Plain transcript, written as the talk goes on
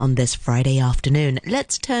On this Friday afternoon,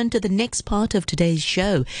 let's turn to the next part of today's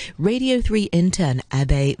show. Radio 3 intern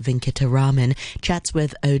Abe Venkataraman chats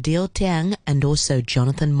with Odile Tiang and also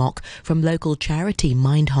Jonathan Mock from local charity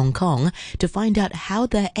Mind Hong Kong to find out how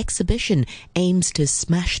their exhibition aims to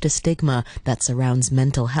smash the stigma that surrounds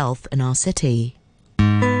mental health in our city.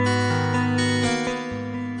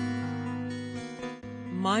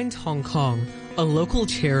 Mind Hong Kong, a local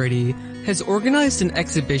charity, has organized an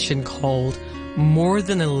exhibition called More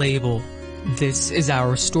Than a Label, This Is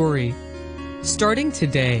Our Story. Starting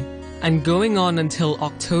today and going on until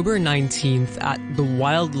October 19th at the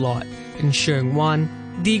Wild Lot in Sheung Wan,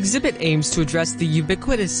 the exhibit aims to address the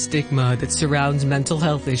ubiquitous stigma that surrounds mental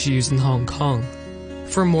health issues in Hong Kong.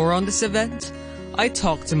 For more on this event, I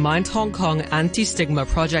talked to Mind Hong Kong Anti-Stigma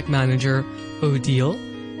Project Manager Odile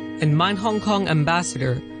and Mind Hong Kong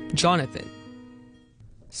Ambassador Jonathan.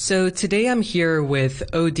 So today I'm here with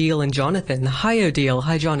Odile and Jonathan. Hi Odile,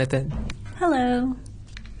 hi Jonathan. Hello.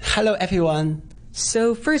 Hello everyone.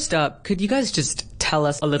 So first up, could you guys just tell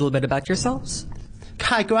us a little bit about yourselves?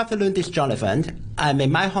 Hi, good afternoon, this is Jonathan. I'm a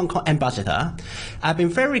My Hong Kong ambassador. I've been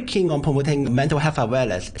very keen on promoting mental health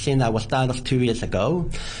awareness since I was diagnosed 2 years ago.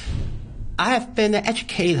 I have been an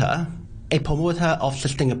educator, a promoter of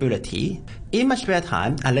sustainability. In my spare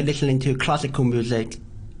time, I like listening to classical music,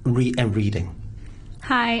 reading.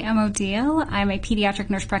 Hi, I'm Odile. I'm a pediatric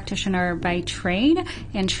nurse practitioner by trade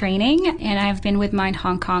and training, and I've been with Mind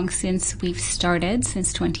Hong Kong since we've started,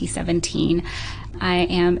 since 2017. I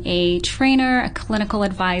am a trainer, a clinical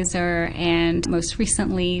advisor, and most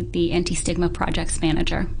recently, the Anti-Stigma Projects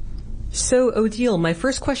Manager. So, Odile, my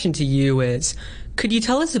first question to you is, could you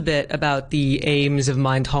tell us a bit about the aims of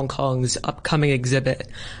Mind Hong Kong's upcoming exhibit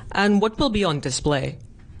and what will be on display?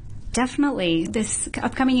 Definitely. This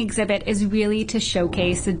upcoming exhibit is really to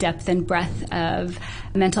showcase the depth and breadth of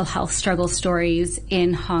mental health struggle stories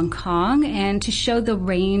in Hong Kong and to show the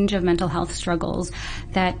range of mental health struggles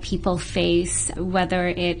that people face, whether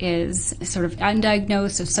it is sort of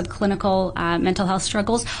undiagnosed or subclinical mental health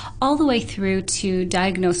struggles, all the way through to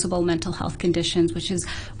diagnosable mental health conditions, which is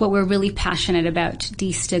what we're really passionate about,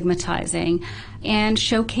 destigmatizing and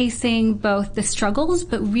showcasing both the struggles,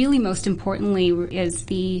 but really most importantly is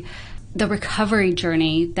the recovery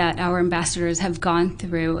journey that our ambassadors have gone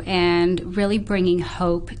through and really bringing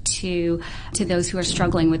hope to those who are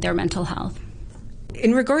struggling with their mental health.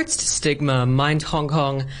 In regards to stigma, Mind Hong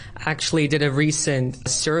Kong actually did a recent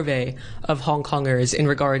survey of Hong Kongers in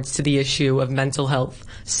regards to the issue of mental health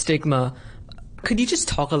stigma. Could you just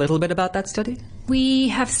talk a little bit about that study? We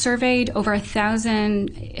have surveyed over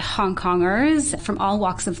 1,000 Hong Kongers from all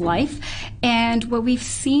walks of life, and what we've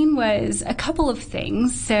seen was a couple of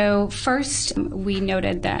things. So first, we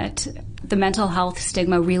noted that the mental health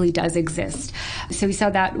stigma really does exist. So we saw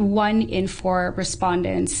that 1 in 4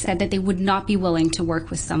 respondents said that they would not be willing to work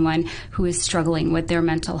with someone who is struggling with their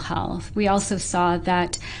mental health. We also saw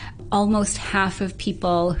that almost half of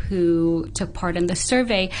people who took part in the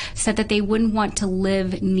survey said that they wouldn't want to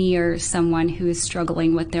live near someone who is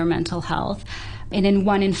struggling with their mental health. And then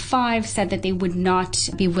 1 in 5 said that they would not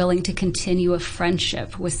be willing to continue a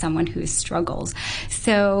friendship with someone who struggles.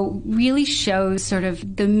 So really shows sort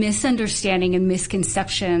of the misunderstanding and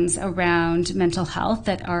misconceptions around mental health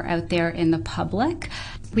that are out there in the public.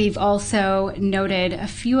 We've also noted a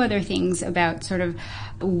few other things about sort of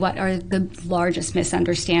what are the largest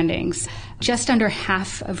misunderstandings. Just under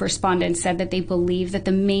half of respondents said that they believe that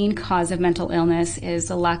the main cause of mental illness is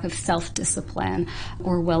a lack of self-discipline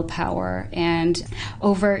or willpower. And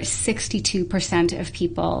over 62% of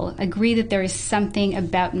people agree that there is something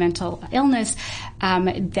about mental illness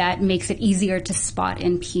that makes it easier to spot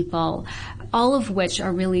in people, all of which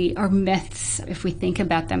are myths if we think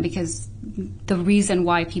about them, because the reason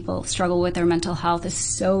why people struggle with their mental health is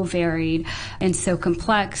so varied and so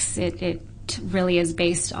complex. It really is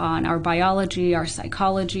based on our biology, our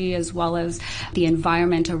psychology, as well as the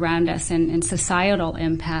environment around us and societal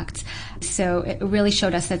impacts. So it really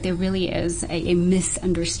showed us that there really is a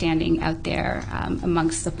misunderstanding out there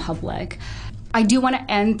amongst the public. I do want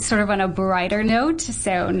to end sort of on a brighter note,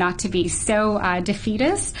 so not to be so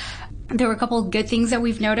defeatist. There were a couple of good things that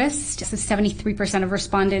we've noticed. So 73% of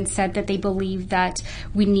respondents said that they believe that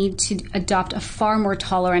we need to adopt a far more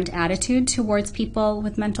tolerant attitude towards people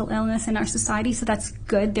with mental illness in our society. So that's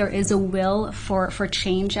good. There is a will for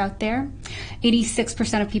change out there.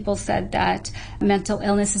 86% of people said that mental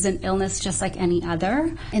illness is an illness just like any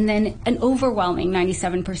other. And then an overwhelming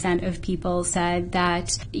 97% of people said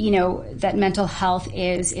that, that mental health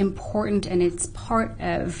is important and it's part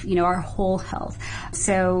of, our whole health.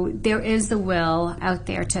 So there there is the will out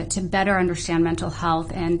there to better understand mental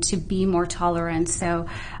health and to be more tolerant. So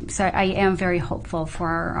I am very hopeful for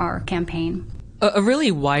our campaign. A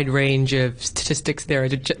really wide range of statistics there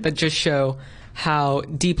that just show how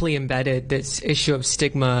deeply embedded this issue of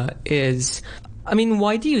stigma is. I mean,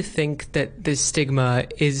 why do you think that this stigma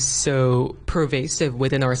is so pervasive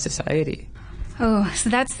within our society? Oh, so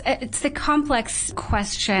it's a complex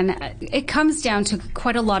question. It comes down to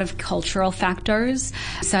quite a lot of cultural factors.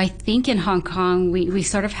 So I think in Hong Kong, we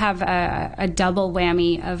sort of have a double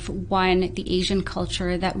whammy of one, the Asian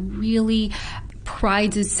culture that really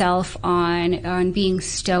prides itself on being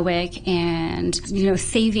stoic and,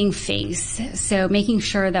 saving face. So making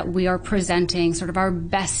sure that we are presenting sort of our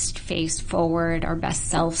best face forward, our best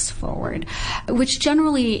selves forward, which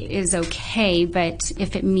generally is okay. But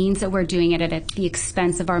if it means that we're doing it at the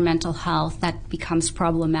expense of our mental health, that becomes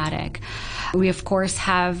problematic. We, of course,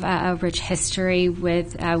 have a rich history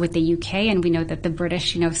with the UK, and we know that the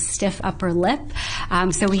British, stiff upper lip.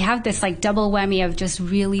 So we have this double whammy of just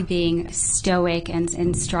really being stoic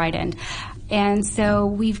and strident. And so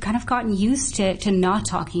we've kind of gotten used to not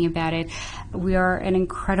talking about it. We are an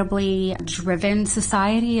incredibly driven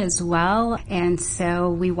society as well. And so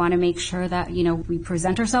we want to make sure that, we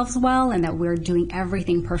present ourselves well and that we're doing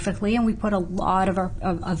everything perfectly. And we put a lot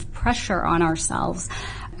of pressure on ourselves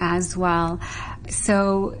as well.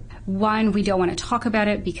 So one, we don't want to talk about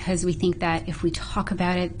it because we think that if we talk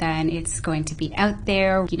about it, then it's going to be out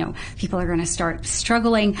there. People are going to start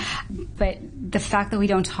struggling. But the fact that we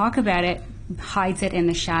don't talk about it hides it in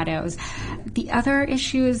the shadows. The other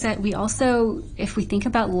issue is that we also, if we think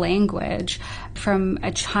about language, from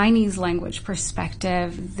a Chinese language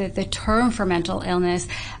perspective, the term for mental illness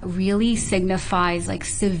really signifies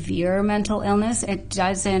severe mental illness. It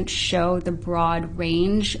doesn't show the broad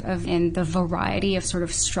range and the variety of sort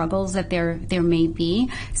of struggles that there may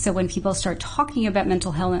be. So when people start talking about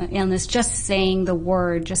mental illness, just saying the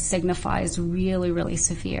word just signifies really, really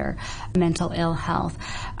severe mental ill health.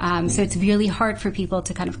 So it's really hard for people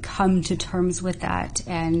to kind of come to terms with that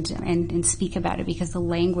and speak about it because the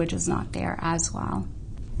language is not there as well.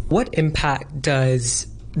 What impact does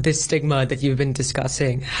this stigma that you've been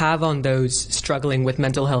discussing have on those struggling with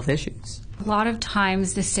mental health issues? A lot of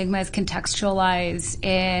times the stigma is contextualized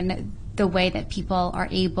in the way that people are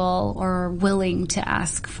able or willing to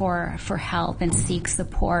ask for help and seek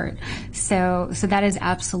support. So that is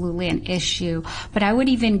absolutely an issue. But I would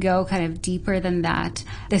even go kind of deeper than that.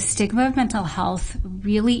 The stigma of mental health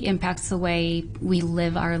really impacts the way we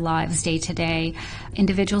live our lives day to day.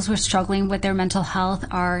 Individuals who are struggling with their mental health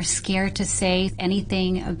are scared to say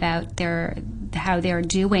anything about how they're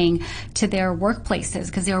doing to their workplaces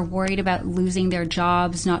because they're worried about losing their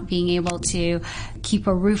jobs, not being able to keep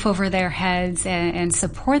a roof over their heads and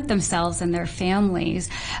support themselves and their families.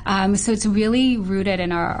 So it's really rooted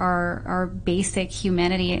in our basic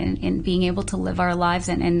humanity and being able to live our lives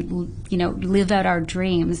and live out our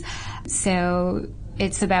dreams. So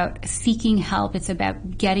it's about seeking help. It's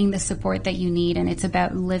about getting the support that you need. And it's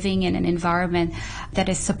about living in an environment that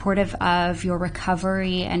is supportive of your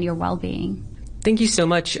recovery and your well-being. Thank you so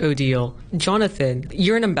much, Odile. Jonathan,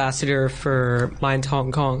 you're an ambassador for Mind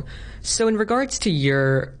Hong Kong. So in regards to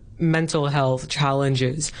your mental health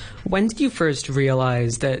challenges, when did you first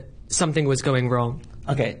realize that something was going wrong?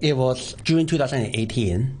 Okay, it was June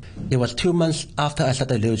 2018. It was 2 months after I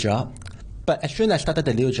started a new job. But as soon as I started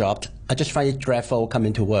the new job, I just find it dreadful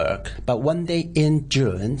coming to work. But one day in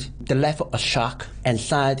June, the level of shock,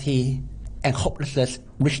 anxiety, and hopelessness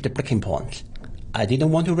reached the breaking point. I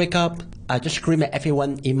didn't want to wake up. I just screamed at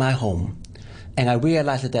everyone in my home. And I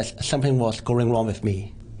realized that something was going wrong with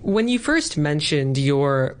me. When you first mentioned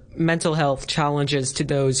your mental health challenges to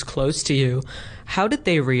those close to you, how did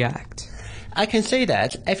they react? I can say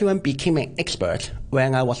that everyone became an expert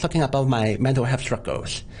when I was talking about my mental health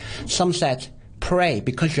struggles. Some said, pray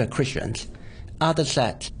because you're Christians. Others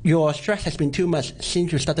said, your stress has been too much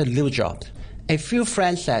since you started a new job. A few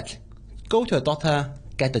friends said, go to a doctor,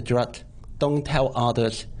 get the drug, don't tell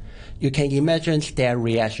others. You can imagine their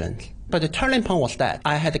reactions. But the turning point was that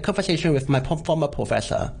I had a conversation with my former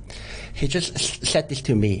professor. He just said this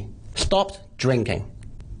to me, stop drinking.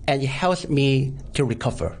 And it helped me to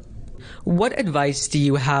recover. What advice do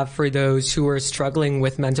you have for those who are struggling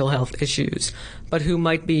with mental health issues, but who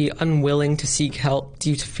might be unwilling to seek help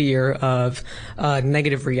due to fear of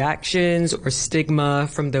negative reactions or stigma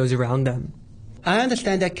from those around them? I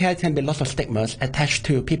understand that there can be lots of stigmas attached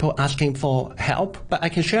to people asking for help, but I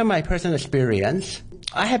can share my personal experience.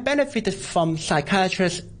 I have benefited from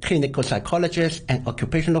psychiatrists, clinical psychologists, and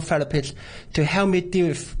occupational therapists to help me deal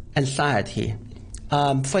with anxiety.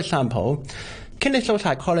 For example, Clinical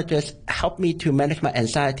psychologists helped me to manage my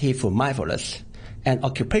anxiety through mindfulness, and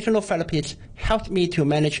occupational therapists helped me to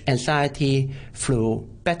manage anxiety through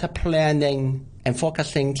better planning and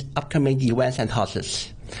forecasting upcoming events and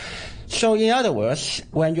tasks. So in other words,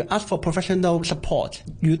 when you ask for professional support,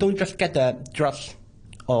 you don't just get the drugs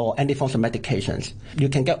or any forms of medications. You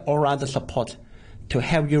can get all-round support to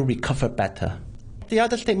help you recover better. The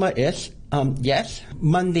other stigma is, yes,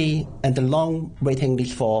 money and the long waiting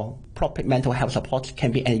list for proper mental health support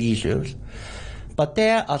can be an issue. But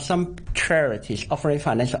there are some charities offering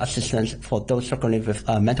financial assistance for those struggling with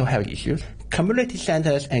mental health issues. Community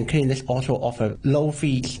centers and clinics also offer low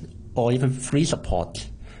fees or even free support.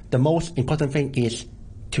 The most important thing is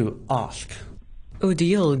to ask.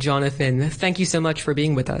 Odile, Jonathan, thank you so much for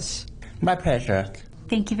being with us. My pleasure.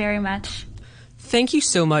 Thank you very much. Thank you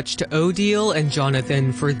so much to Odile and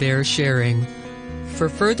Jonathan for their sharing. For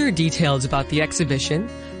further details about the exhibition,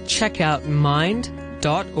 check out mind.org.hk.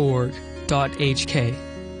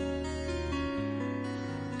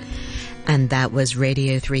 And that was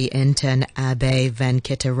Radio 3 intern Abe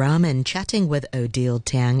Venkataraman chatting with Odile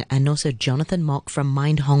Tang and also Jonathan Mok from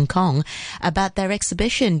Mind Hong Kong about their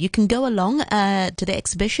exhibition. You can go along to the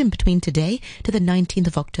exhibition between today to the 19th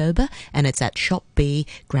of October, and it's at Shop B,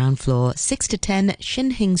 ground floor, 6 to 10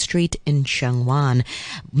 Shin Hing Street in Sheung Wan.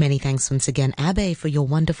 Many thanks once again, Abe, for your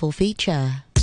wonderful feature.